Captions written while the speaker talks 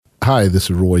Hi, this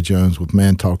is Roy Jones with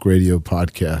Man Talk Radio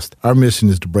Podcast. Our mission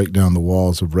is to break down the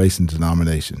walls of race and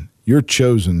denomination. Your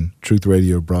chosen Truth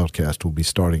Radio broadcast will be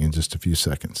starting in just a few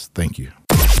seconds. Thank you.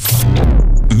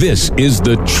 This is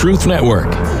the Truth Network.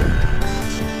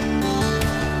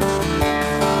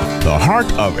 The heart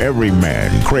of every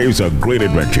man craves a great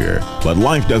adventure, but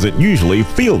life doesn't usually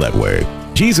feel that way.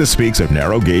 Jesus speaks of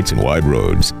narrow gates and wide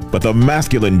roads, but the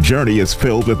masculine journey is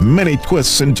filled with many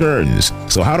twists and turns.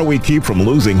 So how do we keep from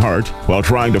losing heart while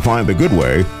trying to find the good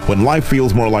way when life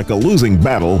feels more like a losing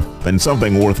battle than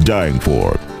something worth dying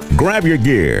for? Grab your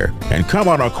gear and come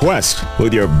on a quest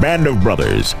with your band of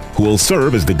brothers who will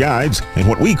serve as the guides in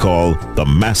what we call the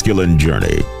masculine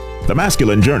journey. The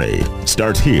masculine journey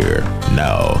starts here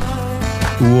now.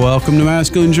 Welcome to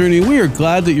Masculine Journey. We are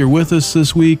glad that you're with us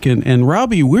this week. And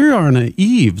Robbie, we're on an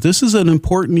eve. This is an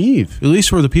important eve. At least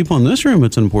for the people in this room,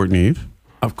 it's an important eve.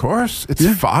 Of course. It's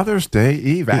Father's Day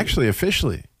Eve, actually,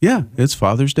 officially. Yeah, it's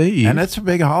Father's Day Eve. And it's a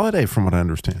big holiday from what I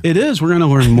understand. It is. We're going to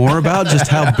learn more about just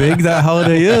how big that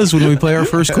holiday is when we play our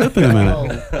first clip in a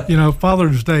minute. You know,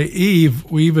 Father's Day Eve,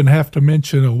 we even have to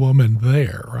mention a woman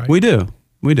there, right? We do.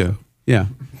 Yeah.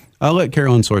 I'll let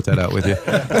Carolyn sort that out with you.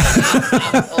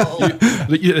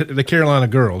 The Carolina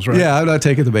girls, right? Yeah, I'm not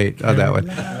taking the bait on that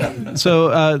one.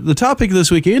 So the topic this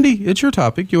week, Andy, it's your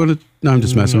topic. You want to? No, I'm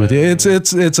just messing with you. It's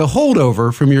a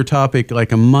holdover from your topic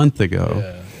like a month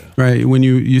ago, right? When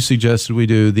you suggested we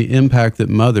do the impact that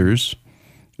mothers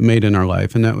made in our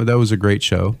life, and that was a great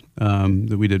show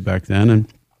that we did back then.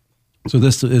 And so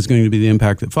this is going to be the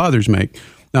impact that fathers make.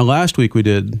 Now, last week we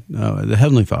did the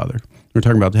Heavenly Father. We're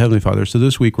talking about the Heavenly Father. So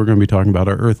this week we're going to be talking about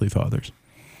our earthly fathers.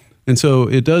 And so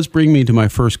it does bring me to my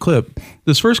first clip.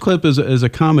 This first clip is a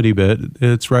comedy bit.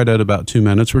 It's right at about 2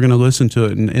 minutes. We're going to listen to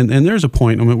it. And there's a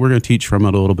point. I mean, we're going to teach from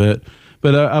it a little bit.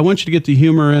 But I want you to get the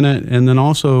humor in it. And then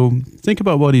also think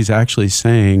about what he's actually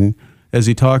saying as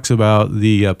he talks about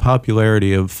the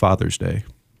popularity of Father's Day.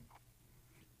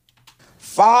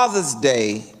 Father's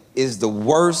Day is the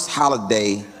worst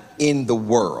holiday in the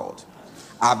world.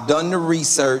 I've done the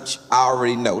research. I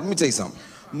already know. Let me tell you something.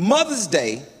 Mother's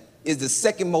Day is the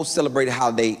second most celebrated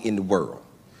holiday in the world.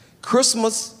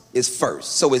 Christmas is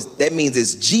first. So that means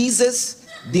it's Jesus,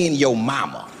 then your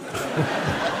mama.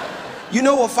 You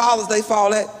know what Father's Day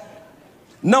fall at?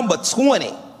 Number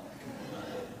 20.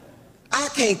 I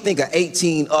can't think of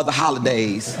 18 other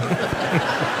holidays.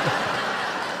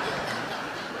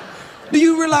 Do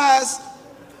you realize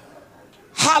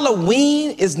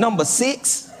Halloween is number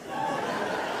 6?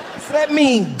 Does that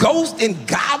mean ghosts and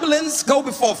goblins go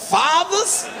before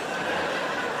fathers?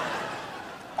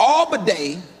 Arbor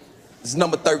Day is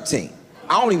number 13.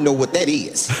 I don't even know what that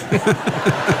is.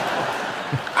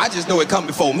 I just know it come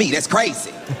before me. That's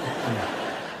crazy.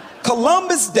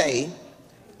 Columbus Day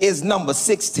is number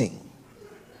 16.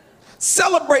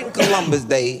 Celebrating Columbus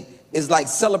Day is like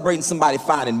celebrating somebody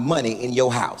finding money in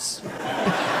your house.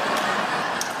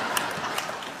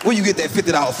 Where you get that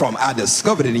 $50 from? I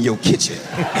discovered it in your kitchen.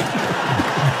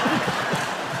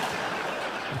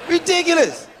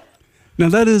 Ridiculous. Now,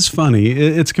 that is funny.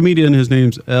 It's a comedian. His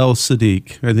name's Ali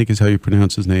Saddiq, I think is how you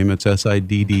pronounce his name. It's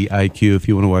Siddiq. If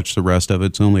you want to watch the rest of it,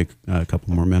 it's only a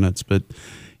couple more minutes. But,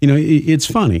 you know, it's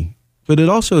funny. But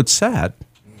it's sad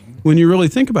when you really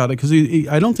think about it, because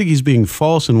I don't think he's being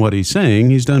false in what he's saying.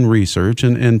 He's done research,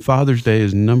 and Father's Day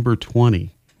is number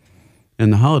 20 in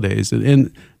the holidays.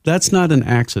 And that's not an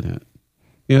accident.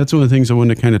 You know, that's one of the things I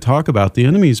wanted to kind of talk about. The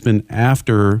enemy's been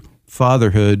after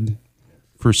fatherhood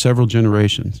for several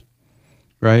generations,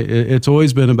 right? It's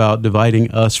always been about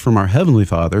dividing us from our Heavenly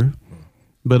Father,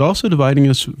 but also dividing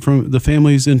us from the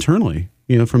families internally,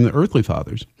 you know, from the earthly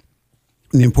fathers.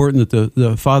 And the importance that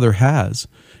the father has.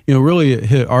 You know, really it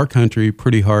hit our country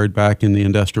pretty hard back in the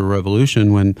Industrial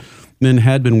Revolution when men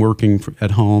had been working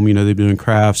at home. You know, they'd been doing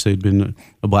crafts, they'd been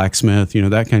a blacksmith, you know,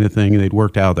 that kind of thing, and they'd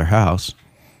worked out of their house,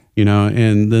 you know,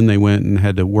 and then they went and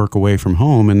had to work away from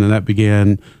home, and then that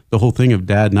began the whole thing of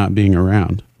dad not being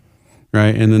around,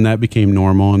 right? And then that became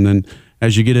normal, and then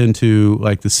as you get into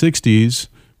like the 60s,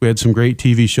 we had some great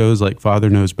TV shows like Father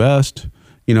Knows Best,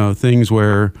 you know, things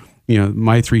where, you know,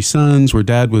 My Three Sons, where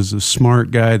dad was a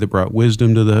smart guy that brought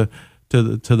wisdom to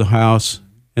the house,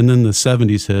 and then the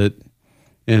 70s hit,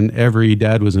 and every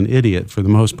dad was an idiot for the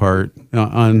most part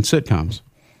on sitcoms,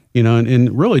 you know,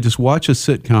 and really just watch a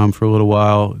sitcom for a little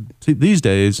while these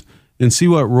days and see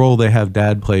what role they have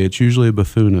dad play. It's usually a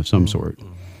buffoon of some sort,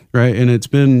 right? And it's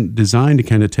been designed to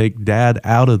kind of take dad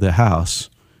out of the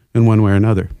house in one way or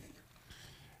another.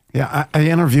 Yeah, I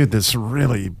interviewed this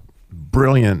really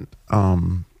brilliant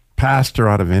pastor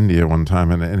out of India one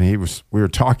time, and we were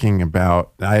talking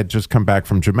about, I had just come back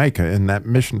from Jamaica in that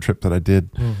mission trip that I did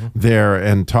there,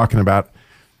 and talking about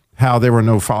how there were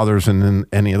no fathers in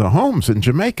any of the homes in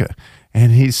Jamaica.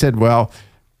 And he said, well,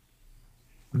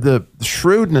 the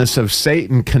shrewdness of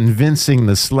Satan convincing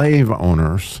the slave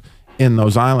owners in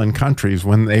those island countries,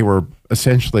 when they were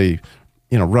essentially,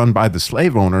 run by the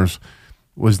slave owners,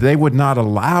 was they would not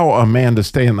allow a man to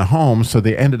stay in the home. So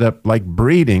they ended up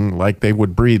breeding like they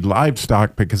would breed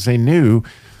livestock, because they knew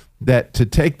that to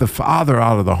take the father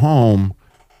out of the home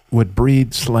would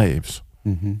breed slaves.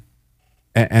 Mm-hmm.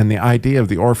 And the idea of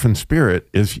the orphan spirit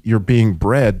is you're being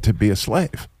bred to be a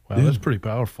slave. Wow, that's pretty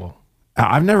powerful.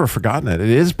 I've never forgotten it. It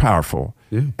is powerful.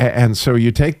 Yeah. And so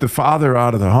you take the father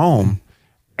out of the home,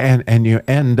 and you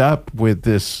end up with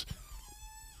this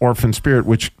orphan spirit,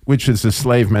 which is the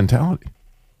slave mentality.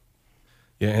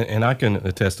 Yeah, and I can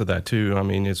attest to that too. I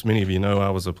mean, as many of you know, I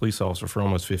was a police officer for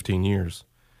almost 15 years,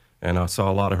 and I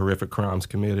saw a lot of horrific crimes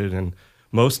committed, and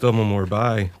most of them were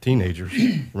by teenagers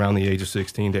around the age of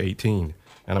 16 to 18.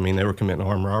 And I mean, they were committing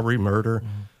armed robbery, murder,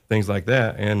 things like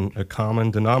that. And a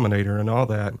common denominator in all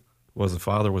that was the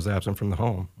father was absent from the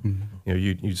home. Mm-hmm.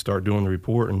 You'd start doing the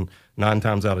report, and 9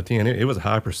 times out of 10, it was a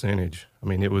high percentage. I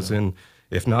mean, it was in,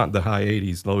 if not the high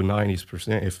 80s, low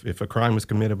 90s%. If a crime was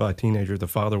committed by a teenager, the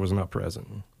father was not present.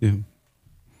 Yeah.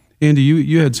 Andy,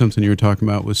 you had something you were talking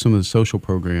about with some of the social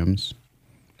programs.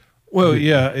 Well,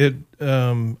 yeah,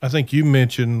 I think you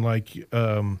mentioned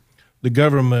the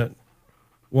government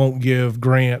won't give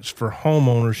grants for home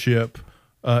ownership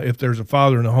if there's a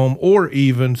father in the home, or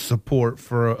even support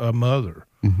for a mother.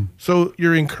 Mm-hmm. So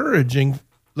you're encouraging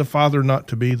the father not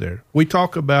to be there. We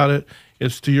talk about it.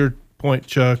 It's to your point,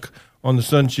 Chuck, on the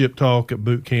sonship talk at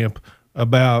boot camp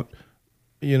about,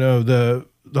 the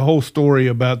whole story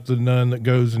about the nun that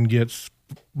goes and gets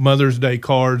Mother's Day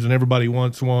cards and everybody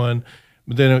wants one,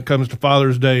 but then it comes to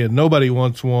Father's Day and nobody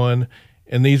wants one.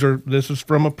 And this is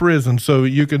from a prison, so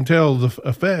you can tell the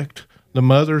effect. The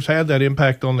mothers had that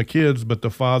impact on the kids, but the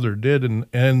father didn't,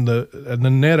 and the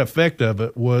net effect of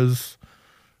it was,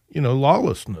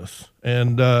 lawlessness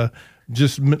and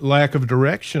just lack of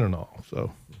direction and all.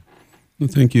 So, well,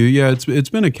 thank you. Yeah, it's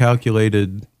been a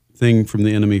calculated thing from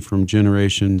the enemy from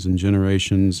generations and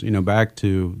generations, back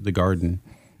to the garden.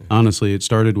 Honestly, it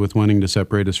started with wanting to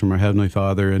separate us from our Heavenly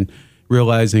Father, and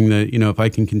realizing that, if I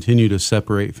can continue to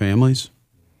separate families,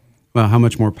 well, how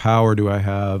much more power do I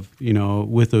have,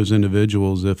 with those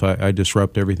individuals if I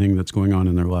disrupt everything that's going on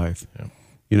in their life?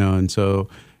 Yeah. And so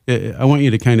I want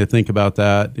you to kind of think about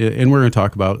that. And we're going to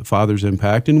talk about father's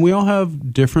impact, and we all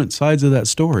have different sides of that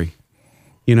story.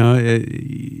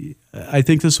 I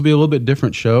think this will be a little bit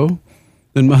different show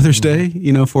than Mother's Day,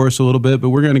 for us a little bit, but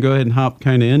we're going to go ahead and hop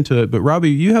kind of into it. But Robbie,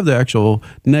 you have the actual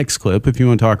next clip if you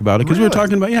want to talk about it, because we're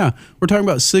talking about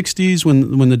 60s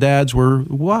when the dads were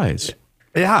wise.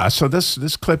 Yeah, so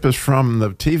this clip is from the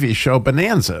TV show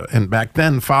Bonanza, and back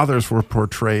then fathers were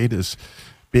portrayed as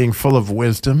being full of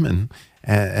wisdom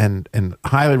and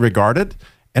highly regarded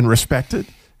and respected.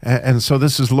 And so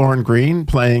this is Lauren Green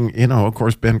playing, of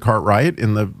course, Ben Cartwright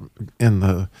in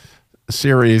the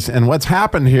series. And what's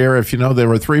happened here, if there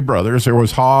were 3 brothers, there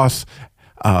was Hoss,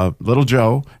 Little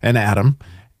Joe, and Adam.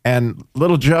 And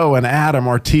Little Joe and Adam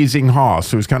are teasing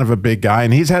Hoss, who's kind of a big guy,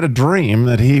 and he's had a dream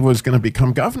that he was going to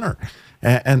become governor.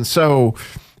 And so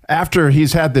after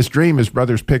he's had this dream, his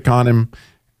brothers pick on him,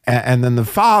 and then the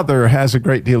father has a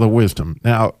great deal of wisdom.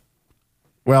 Now,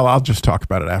 I'll just talk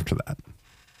about it after that.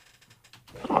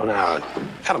 Oh, now,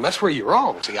 Adam, that's where you're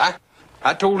wrong. See,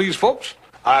 I told these folks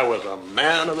I was a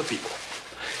man of the people.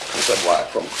 I said, why,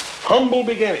 from humble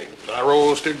beginnings, I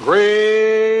rose to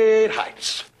great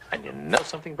heights. And you know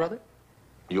something, brother?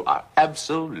 You are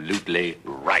absolutely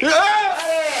right. His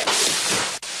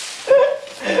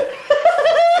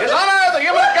Honor, the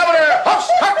human governor, Hoss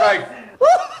Cartwright.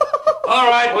 All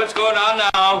right, what's going on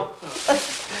now?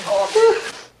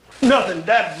 Nothing,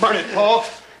 Dad, burn it, Paul.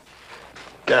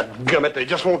 Dadgummit, they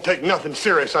just won't take nothing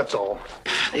serious, that's all.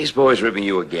 These boys ripping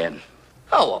you again.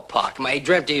 Oh, well, Puck, I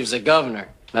dreamt he was the governor.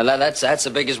 Now, that's the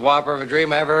biggest whopper of a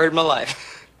dream I ever heard in my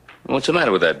life. What's the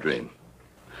matter with that dream?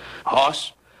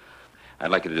 Hoss, I'd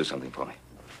like you to do something for me.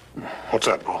 What's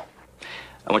that, Paul?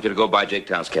 I want you to go by Jake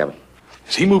Town's cabin.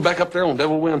 Has he moved back up there on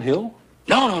Devil Wind Hill?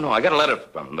 No. I got a letter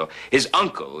from him, though. His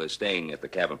uncle is staying at the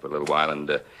cabin for a little while,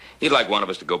 and he'd like one of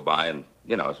us to go by and,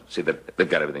 see that they've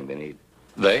got everything they need.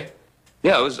 They?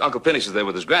 Yeah, his Uncle Phineas is there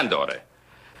with his granddaughter.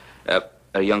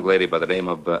 A young lady by the name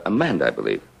of Amanda, I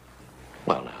believe.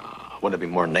 Well, now, wouldn't it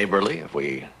be more neighborly if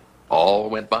we all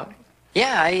went by?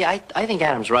 Yeah, I think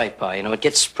Adam's right, Pa. You know, it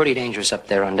gets pretty dangerous up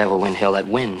there on Devil Wind Hill. That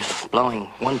wind blowing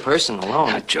one person alone.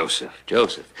 Now, Joseph,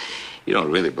 you don't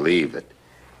really believe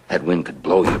that wind could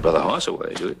blow your brother Hoss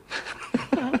away, do you?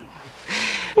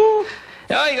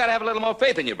 No, you gotta have a little more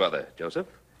faith in your brother, Joseph.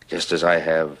 Just as I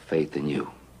have faith in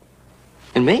you.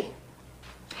 In me?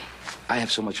 I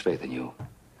have so much faith in you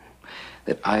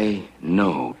that I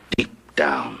know deep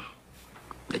down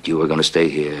that you are gonna stay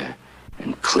here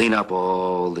and clean up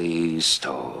all these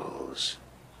stalls.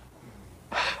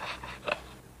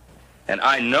 And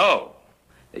I know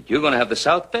that you're gonna have the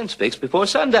south fence fixed before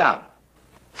sundown.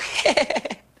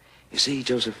 You see,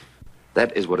 Joseph,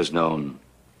 that is what is known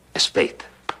as faith.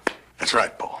 That's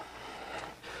right, Paul.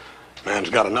 Man's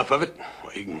got enough of it.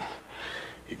 Well, he can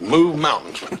move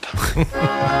mountains with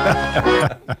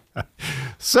it.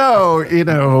 So,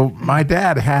 my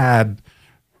dad had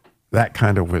that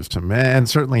kind of wisdom, and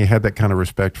certainly had that kind of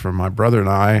respect for my brother and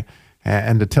I.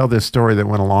 And to tell this story that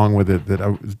went along with it, that I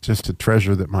was just a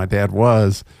treasure that my dad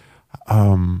was.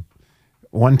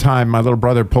 One time, my little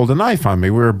brother pulled a knife on me.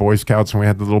 We were Boy Scouts, and we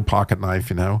had the little pocket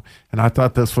knife, and I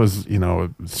thought this was, a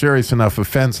serious enough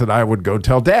offense that I would go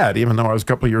tell Dad, even though I was a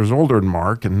couple of years older than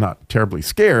Mark and not terribly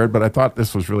scared, but I thought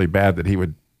this was really bad that he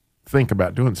would think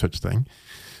about doing such a thing.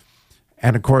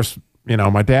 And of course,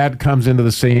 my dad comes into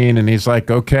the scene, and he's like,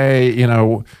 okay,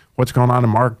 what's going on?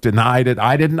 And Mark denied it.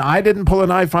 I didn't pull a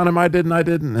knife on him. I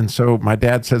didn't. And so my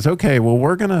dad says, okay, well,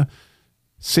 we're going to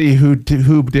see who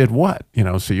did what,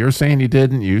 so you're saying he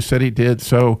didn't, you said he did.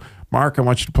 So Mark, I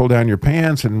want you to pull down your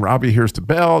pants, and Robbie, here's the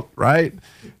belt, right?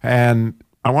 And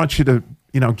I want you to,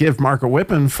 give Mark a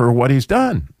whipping for what he's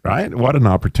done, right? What an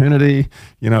opportunity.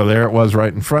 There it was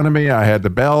right in front of me. I had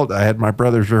the belt, I had my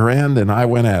brother's rear end, and I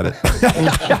went at it.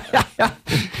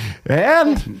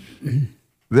 And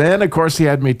then, of course, he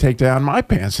had me take down my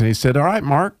pants, and he said, all right,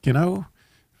 Mark,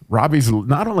 Robbie's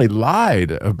not only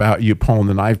lied about you pulling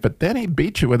the knife, but then he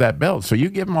beat you with that belt. So you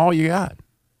give him all you got.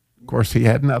 Of course, he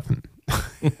had nothing.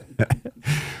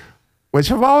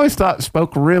 Which I've always thought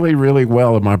spoke really, really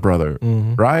well of my brother,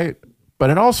 right? But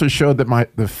it also showed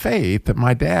that the faith that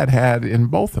my dad had in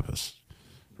both of us,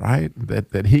 right?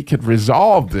 That he could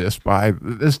resolve this by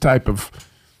this type of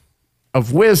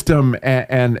wisdom.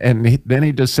 And then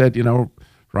he just said,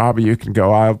 Robbie, you can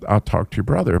go. I'll talk to your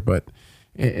brother. But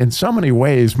in so many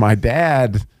ways, my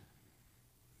dad,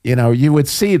 you would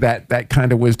see that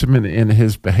kind of wisdom in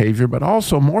his behavior, but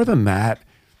also more than that,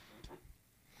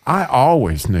 I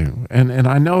always knew, and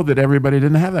I know that everybody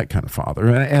didn't have that kind of father,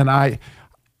 and I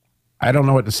don't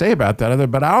know what to say about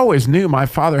that but I always knew my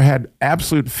father had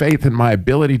absolute faith in my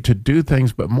ability to do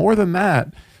things, but more than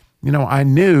that, I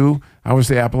knew I was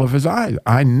the apple of his eye.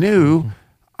 I knew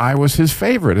I was his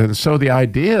favorite, and so the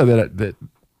idea that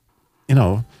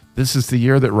this is the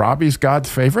year that Robbie's God's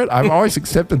favorite, I've always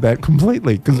accepted that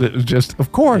completely, because it was just,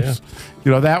 of course,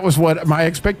 that was what my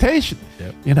expectation,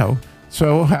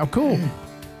 so how cool.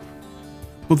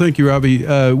 Well, thank you, Robbie.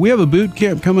 We have a boot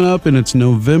camp coming up, and it's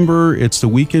November. It's the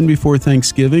weekend before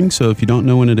Thanksgiving, so if you don't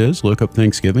know when it is, look up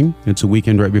Thanksgiving. It's a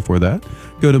weekend right before that.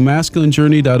 Go to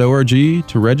masculinejourney.org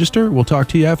to register. We'll talk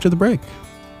to you after the break.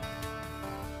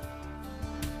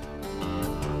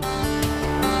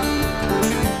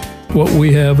 What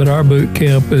we have at our boot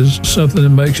camp is something that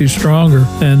makes you stronger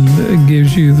and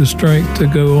gives you the strength to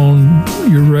go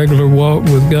on your regular walk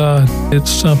with God.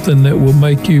 It's something that will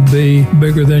make you be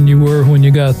bigger than you were when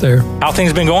you got there. How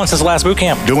things been going since the last boot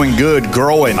camp? Doing good,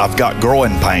 growing. I've got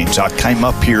growing pains. I came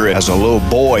up here as a little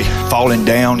boy, falling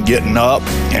down, getting up,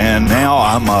 and now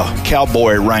I'm a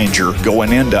cowboy ranger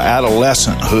going into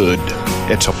adolescenthood.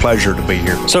 It's a pleasure to be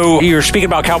here. So you're speaking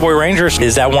about Cowboy Rangers.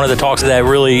 Is that one of the talks that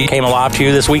really came alive to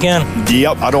you this weekend?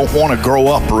 Yep. I don't want to grow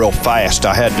up real fast.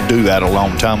 I had to do that a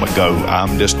long time ago.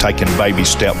 I'm just taking baby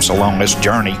steps along this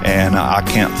journey, and I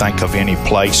can't think of any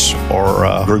place or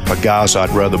a group of guys I'd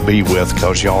rather be with,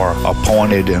 because y'all are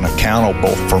appointed and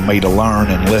accountable for me to learn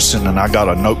and listen, and I got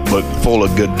a notebook full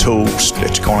of good tools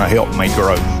that's going to help me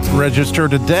grow. Register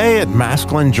today at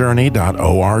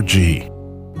masculinejourney.org.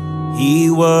 He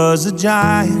was a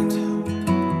giant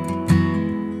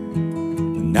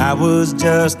when I was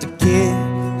just a kid.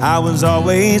 I was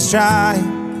always trying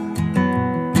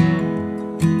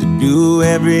to do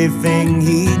everything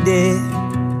he did.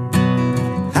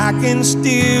 I can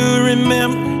still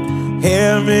remember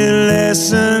every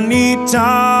lesson he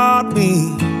taught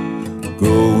me.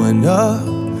 Growing up,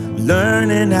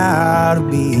 learning how to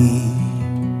be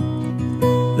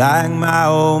like my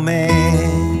old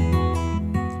man.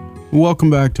 Welcome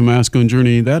back to Masculine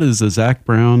Journey. That is the Zach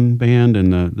Brown Band,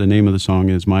 and the name of the song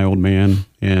is My Old Man.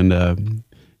 And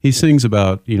he sings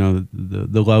about,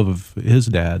 the love of his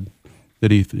dad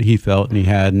that he felt and he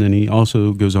had. And then he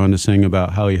also goes on to sing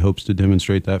about how he hopes to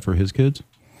demonstrate that for his kids.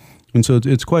 And so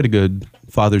it's quite a good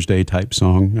Father's Day type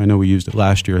song. I know we used it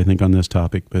last year, I think, on this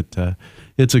topic, but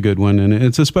it's a good one. And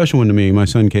it's a special one to me. My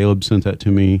son Caleb sent that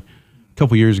to me a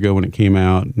couple years ago when it came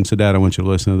out and said, Dad, I want you to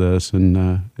listen to this.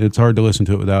 And it's hard to listen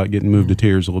to it without getting moved to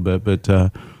tears a little bit.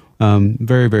 But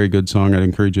very, very good song. I'd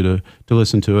encourage you to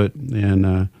listen to it.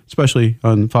 And especially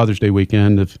on Father's Day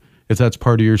weekend, if that's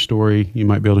part of your story, you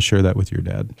might be able to share that with your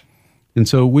dad. And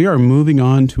so we are moving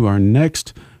on to our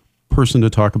next person to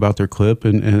talk about their clip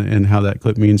and how that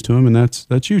clip means to him, and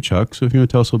that's you, Chuck. So if you want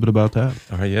to tell us a little bit about that.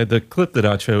 All right, yeah, the clip that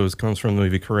I chose comes from the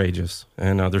movie Courageous,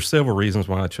 and there's several reasons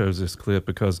why I chose this clip,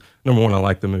 because number one, I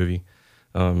like the movie.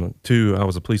 Two, I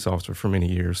was a police officer for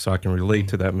many years, so I can relate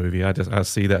to that movie. I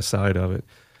see that side of it.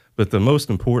 But the most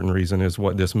important reason is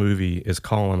what this movie is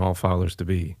calling all fathers to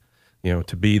be,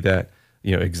 to be that,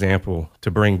 example,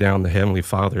 to bring down the Heavenly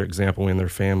Father example in their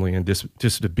family, and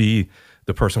just to be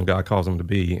the person God calls them to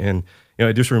be. And,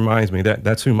 it just reminds me that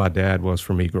that's who my dad was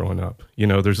for me growing up.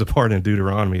 There's a part in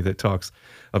Deuteronomy that talks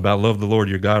about love the Lord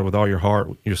your God with all your heart,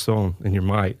 your soul, and your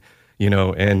might.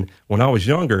 And when I was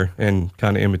younger and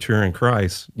kind of immature in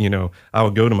Christ, I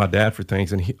would go to my dad for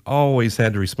things, and he always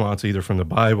had the response either from the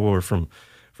Bible or from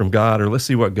God, or let's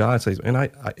see what God says. And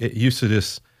it used to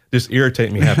just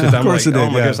irritate me half the time. I'm like, oh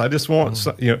my goodness, I just want,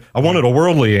 I wanted a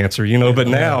worldly answer, but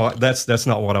now that's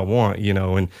not what I want,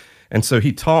 And so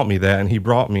he taught me that, and he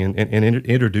brought me and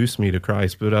introduced me to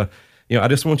Christ. But, I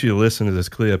just want you to listen to this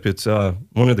clip. It's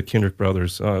one of the Kendrick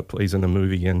brothers plays in the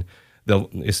movie, and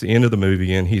it's the end of the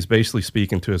movie, and he's basically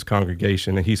speaking to his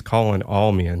congregation, and he's calling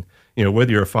all men,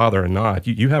 whether you're a father or not,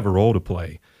 you have a role to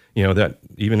play, that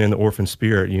even in the orphan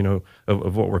spirit,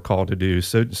 of what we're called to do.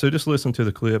 So just listen to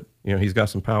the clip. He's got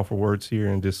some powerful words here,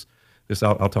 and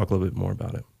I'll talk a little bit more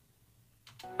about it.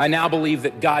 I now believe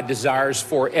that God desires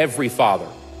for every father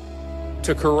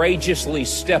to courageously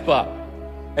step up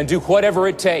and do whatever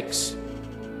it takes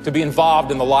to be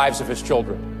involved in the lives of his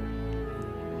children.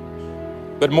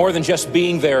 But more than just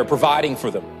being there, providing for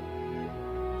them,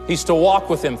 he's to walk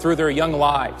with them through their young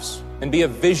lives and be a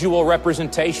visual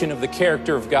representation of the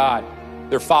character of God,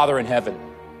 their Father in heaven.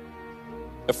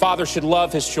 The father should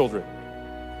love his children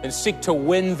and seek to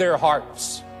win their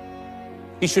hearts.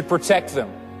 He should protect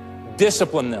them,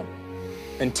 discipline them,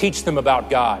 and teach them about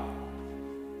God.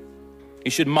 He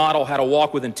should model how to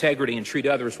walk with integrity and treat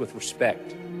others with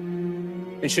respect.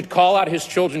 And should call out his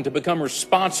children to become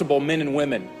responsible men and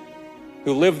women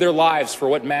who live their lives for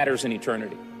what matters in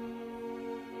eternity.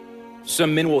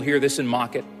 Some men will hear this and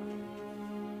mock it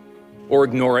or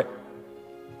ignore it.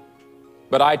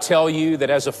 But I tell you that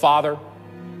as a father,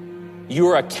 you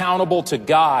are accountable to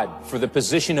God for the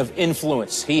position of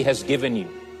influence he has given you.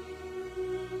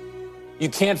 You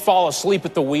can't fall asleep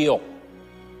at the wheel,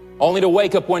 only to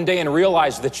wake up one day and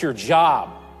realize that your job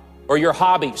or your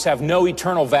hobbies have no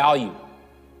eternal value,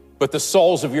 but the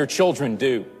souls of your children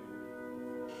do.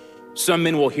 Some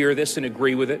men will hear this and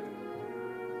agree with it,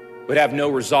 but have no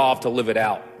resolve to live it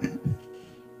out.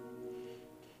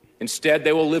 Instead,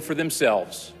 they will live for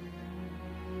themselves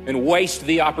and waste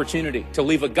the opportunity to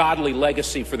leave a godly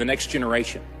legacy for the next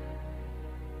generation.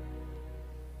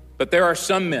 But there are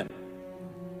some men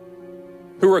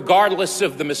who, regardless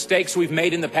of the mistakes we've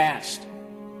made in the past,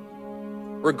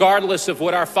 regardless of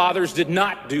what our fathers did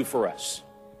not do for us,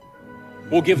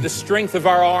 will give the strength of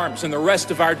our arms and the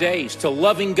rest of our days to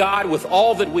loving God with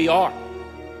all that we are,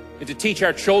 and to teach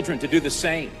our children to do the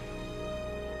same.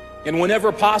 And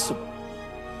whenever possible,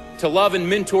 to love and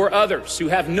mentor others who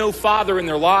have no father in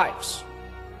their lives,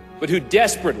 but who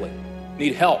desperately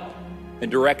need help and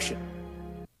direction.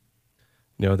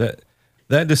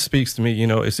 That just speaks to me.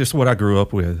 It's just what I grew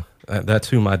up with. That's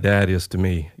who my dad is to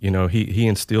me. He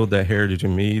instilled that heritage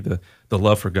in me, the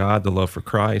love for God, the love for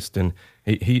Christ, and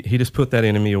he just put that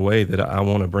into me a way that I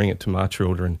want to bring it to my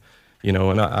children.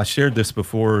 And I shared this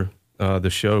before the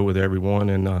show with everyone,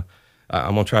 and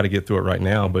I'm gonna try to get through it right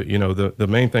now. But the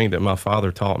main thing that my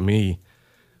father taught me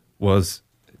was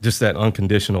just that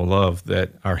unconditional love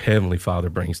that our Heavenly Father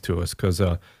brings to us. Because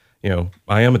I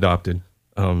am adopted.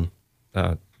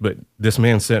 But this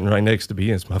man sitting right next to me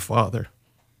is my father.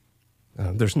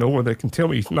 There's no one that can tell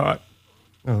me he's not.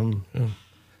 When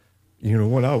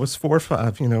I was 4 or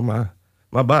 5,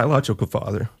 my biological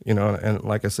father, and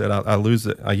like I said,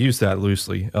 I use that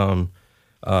loosely.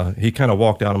 He kind of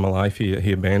walked out of my life.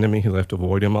 He abandoned me. He left a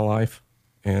void in my life.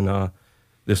 And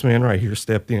this man right here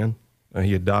stepped in.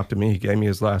 He adopted me. He gave me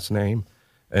his last name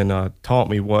and taught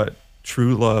me what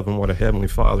true love and what a Heavenly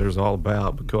Father is all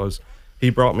about, because he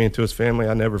brought me into his family.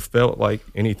 I never felt like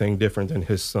anything different than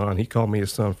his son. He called me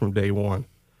his son from day one.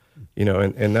 you know,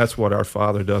 and that's what our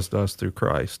Father does to us through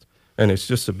Christ. And it's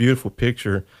just a beautiful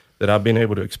picture that I've been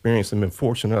able to experience and been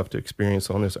fortunate enough to experience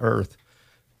on this earth,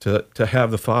 to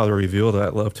have the Father reveal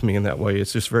that love to me in that way.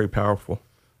 It's just very powerful,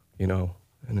 you know,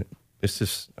 and it's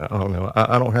just, I don't know.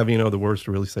 I don't have any other words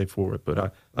to really say for it,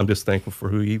 but I'm just thankful for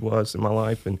who he was in my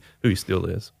life and who he still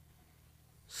is.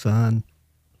 Son,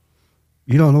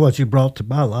 you don't know what you brought to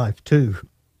my life, too.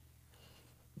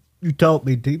 You taught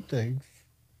me deep things.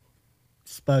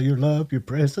 Just by your love, your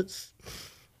presence,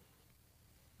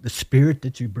 the spirit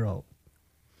that you brought.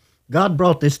 God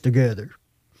brought this together.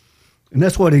 And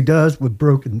that's what he does with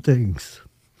broken things.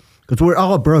 Because we're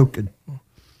all broken.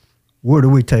 Where do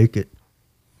we take it?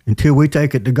 Until we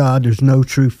take it to God, there's no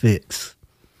true fix.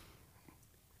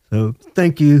 So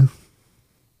thank you.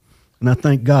 And I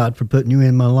thank God for putting you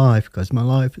in my life, because my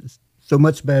life is so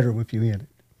much better with you in it.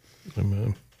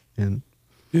 Amen. And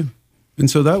yeah. And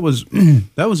so that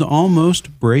was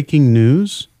almost breaking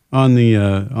news on the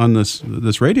on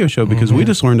this radio show, because we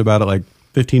just learned about it like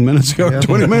 15 minutes ago,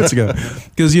 20 minutes ago.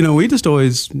 Because, you know, we just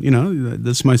always, you know,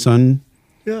 this is my son,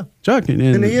 Chuck. And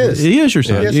he is. He is your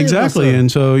son. Yes, exactly. He is my son.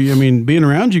 And so, I mean, being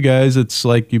around you guys, it's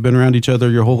like you've been around each other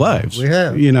your whole lives. We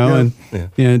have. You know, Yeah. and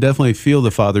you know, definitely feel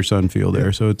the father-son feel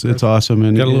there. So it's awesome.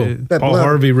 And Got a little Paul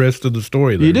Harvey rest of the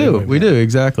story there. You do. We do.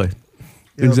 Exactly.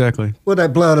 You know, exactly. with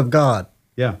that blood of God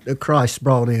that Christ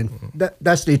brought in,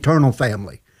 that's the eternal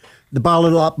family. The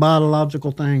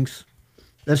biological things,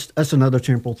 that's another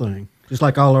temporal thing, just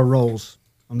like all our roles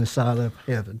on this side of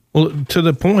heaven. Well, to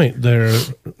the point there,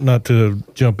 not to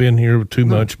jump in here too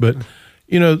much, but,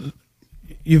 you know,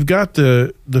 you've got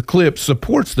the clip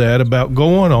supports that about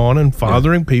going on and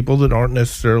fathering people that aren't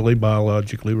necessarily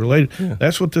biologically related. Yeah.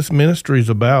 That's what this ministry is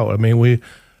about. I mean,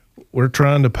 we're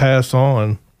trying to pass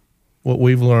on what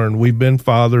we've learned. We've been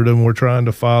fathered, and we're trying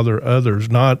to father others,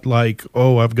 not like,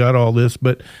 oh, I've got all this,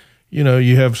 but, you know,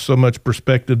 you have so much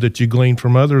perspective that you glean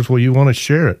from others. Well, you want to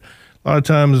share it. A lot of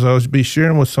times I'll be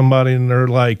sharing with somebody, and they're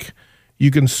like, you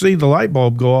can see the light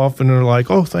bulb go off, and they're like,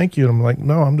 oh, thank you. And I'm like,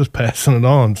 no, I'm just passing it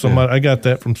on. I got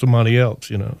that from somebody else,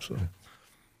 you know, so.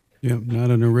 Yeah, not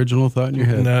an original thought in your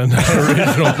head. No, not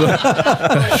original thought.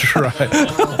 That's right.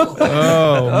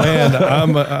 Oh man,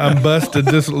 I'm busted.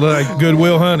 Just like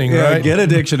Goodwill Hunting, right? Get a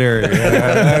dictionary.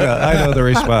 I know the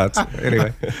response.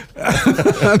 Anyway,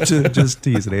 I'm just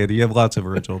teasing, Andy. You have lots of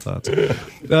original thoughts.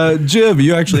 Jim,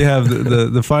 you actually have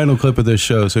the final clip of this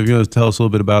show. So if you want to tell us a little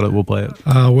bit about it, we'll play it.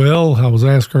 Well, I was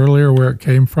asked earlier where it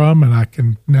came from, and I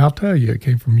can now tell you it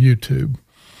came from YouTube.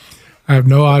 I have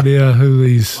no idea who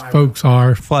these folks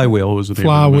are. Flywheel was the name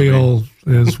Flywheel of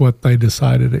the movie. is what they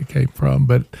decided it came from.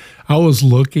 But I was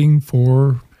looking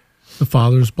for the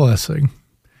Father's blessing,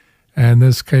 and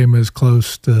this came as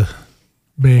close to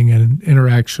being an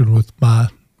interaction with my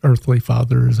earthly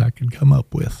father as I could come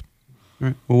up with. All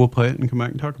right. Well, we'll play it and come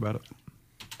back and talk about it.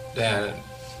 Dad,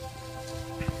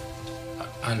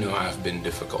 I know I've been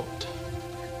difficult,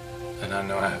 and I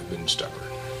know I have been stubborn.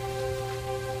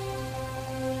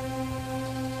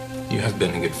 You have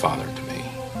been a good father to me.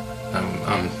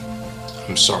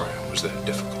 I'm sorry I was that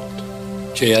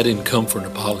difficult. Jay, I didn't come for an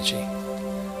apology.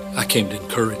 I came to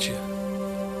encourage you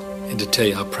and to tell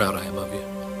you how proud I am of you.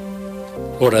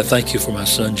 Lord, I thank you for my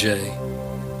son, Jay,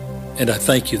 and I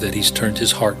thank you that he's turned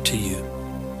his heart to you.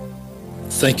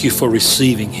 Thank you for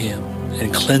receiving him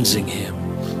and cleansing him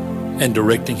and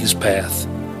directing his path.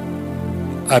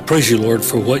 I praise you, Lord,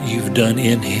 for what you've done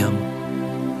in him.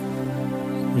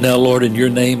 Now, Lord, in your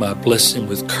name, I bless him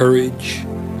with courage,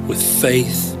 with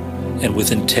faith, and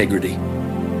with integrity.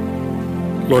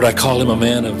 Lord, I call him a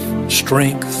man of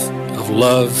strength, of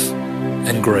love,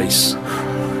 and grace.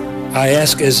 I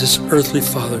ask as his earthly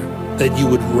father that you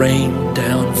would rain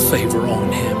down favor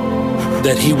on him,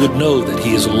 that he would know that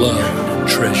he is loved and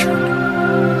treasured,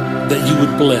 that you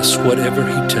would bless whatever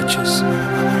he touches.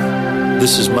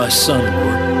 This is my son,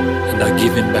 Lord, and I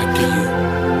give him back to you.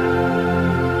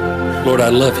 Lord, I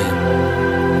love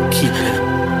him. Keep him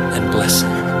and bless him.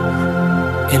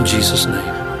 In Jesus' name,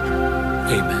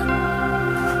 amen.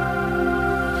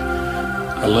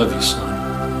 I love you, son.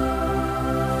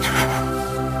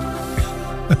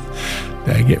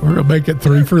 Dang it, we're going to make it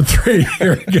 3 for 3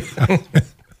 here again.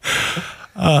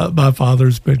 My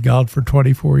father's been gone for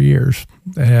 24 years,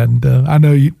 and I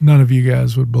know none of you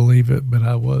guys would believe it, but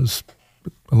I was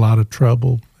a lot of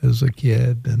trouble as a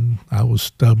kid, and I was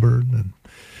stubborn and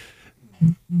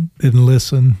didn't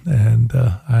listen, and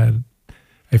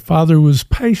a father was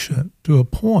patient to a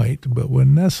point, but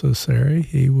when necessary,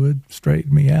 he would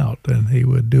straighten me out, and he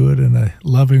would do it in a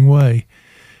loving way.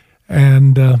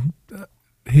 And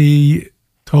he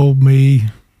told me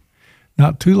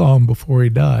not too long before he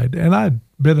died. And I'd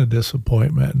been a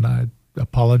disappointment, and I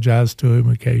apologized to him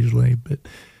occasionally, but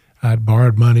I'd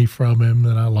borrowed money from him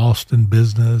that I lost in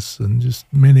business and just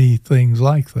many things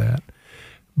like that.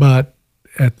 But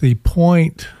at the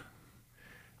point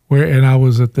where, and I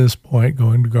was at this point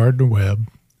going to Gardner-Webb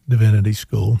Divinity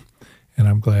School, and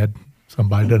I'm glad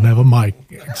somebody doesn't have a mic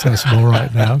accessible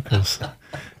right now because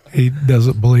he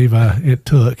doesn't believe it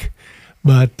took.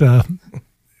 But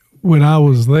when I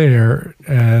was there,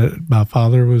 my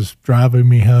father was driving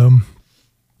me home.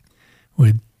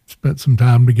 We'd spent some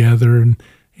time together, and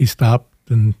he stopped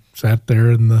and sat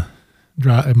there in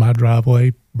my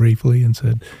driveway briefly and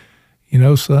said, "You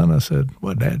know, son," I said,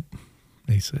 "What, Dad?"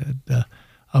 He said,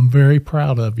 "I'm very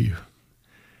proud of you."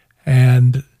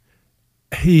 And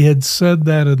he had said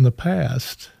that in the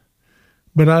past,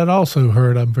 but I'd also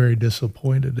heard, "I'm very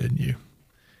disappointed in you."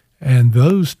 And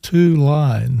those two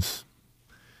lines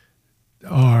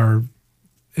are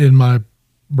in my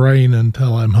brain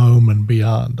until I'm home and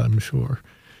beyond, I'm sure,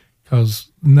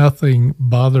 because nothing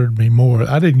bothered me more.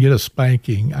 I didn't get a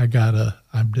spanking. I got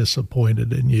 "I'm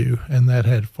disappointed in you," and that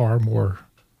had far more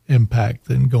impact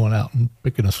than going out and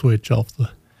picking a switch off the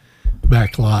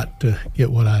back lot to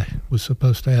get what I was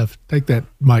supposed to have. Take that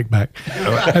mic back.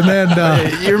 And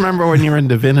then you remember when you were in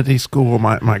divinity school,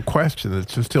 my question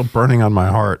that's just still burning on my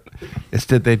heart is,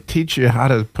 did they teach you how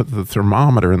to put the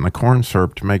thermometer in the corn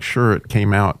syrup to make sure it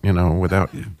came out, without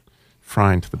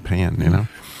frying to the pan,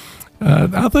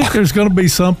 I think there's going to be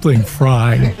something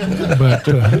frying, but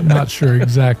not sure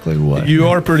exactly what. You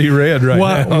are pretty red right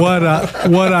now.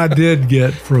 What I did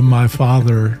get from my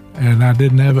father, and I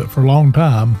didn't have it for a long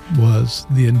time, was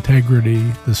the integrity,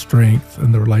 the strength,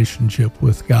 and the relationship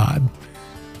with God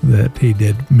that he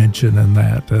did mention in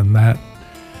that, and that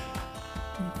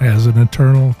has an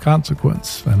eternal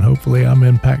consequence, and hopefully I'm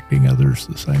impacting others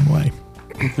the same way.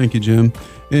 Thank you, Jim.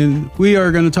 And we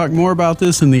are going to talk more about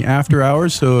this in the after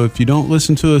hours. So if you don't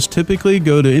listen to us typically,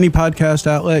 go to any podcast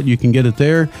outlet. You can get it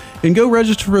there. And go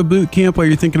register for a boot camp while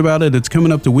you're thinking about it. It's coming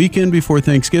up the weekend before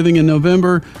Thanksgiving in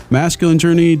November.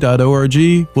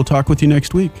 MasculineJourney.org. We'll talk with you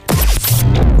next week.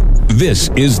 This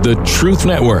is the Truth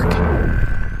Network.